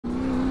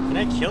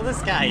Can I kill this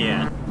guy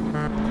yet?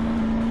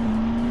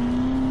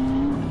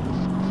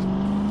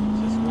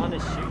 Just want to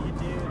shoot you,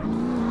 dude.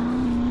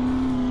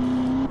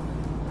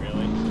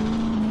 Really?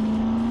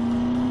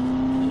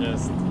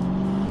 Just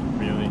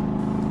really?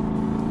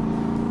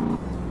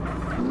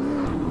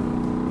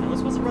 Am I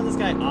supposed to run this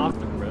guy off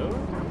the road?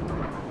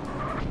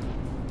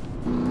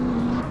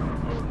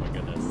 Oh my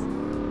goodness.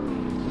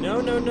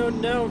 No, no, no,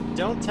 no.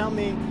 Don't tell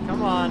me.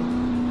 Come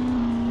on.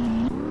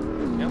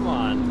 Come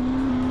on.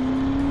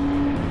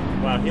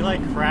 Wow, he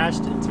like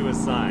crashed into a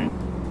sign.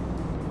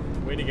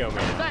 Way to go,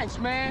 man. Thanks,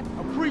 man.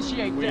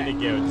 Appreciate Way that. to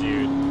go,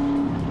 dude.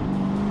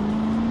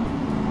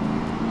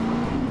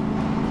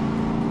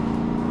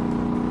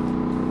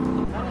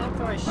 How the heck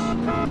do I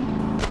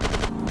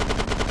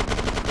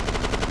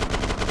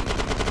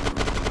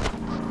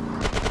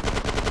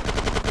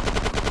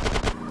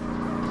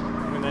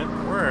when that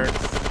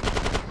works.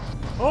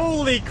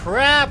 Holy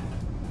crap!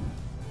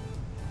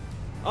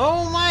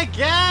 Oh my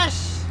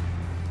gosh!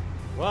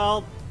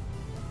 Well,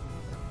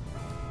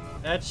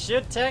 that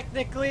should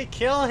technically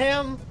kill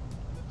him.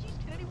 Jeez,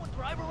 can anyone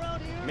drive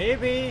around here?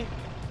 Maybe.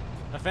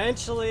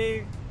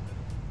 Eventually.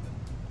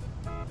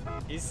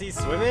 Is he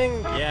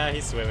swimming? Yeah,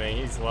 he's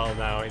swimming. Well,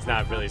 no, he's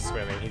not really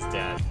swimming. He's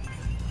dead.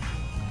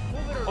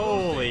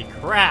 Holy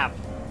crap.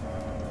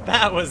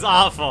 That was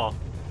awful.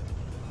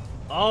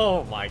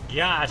 Oh my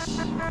gosh.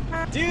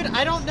 Dude,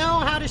 I don't know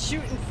how to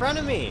shoot in front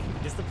of me,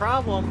 is the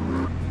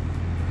problem.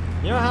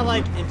 You know how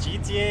like in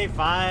GTA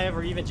 5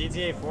 or even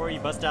GTA 4 you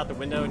bust out the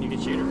window and you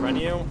can shoot in front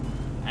of you?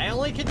 I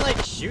only can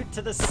like shoot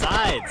to the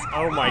sides.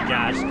 Oh my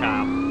gosh,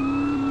 cop.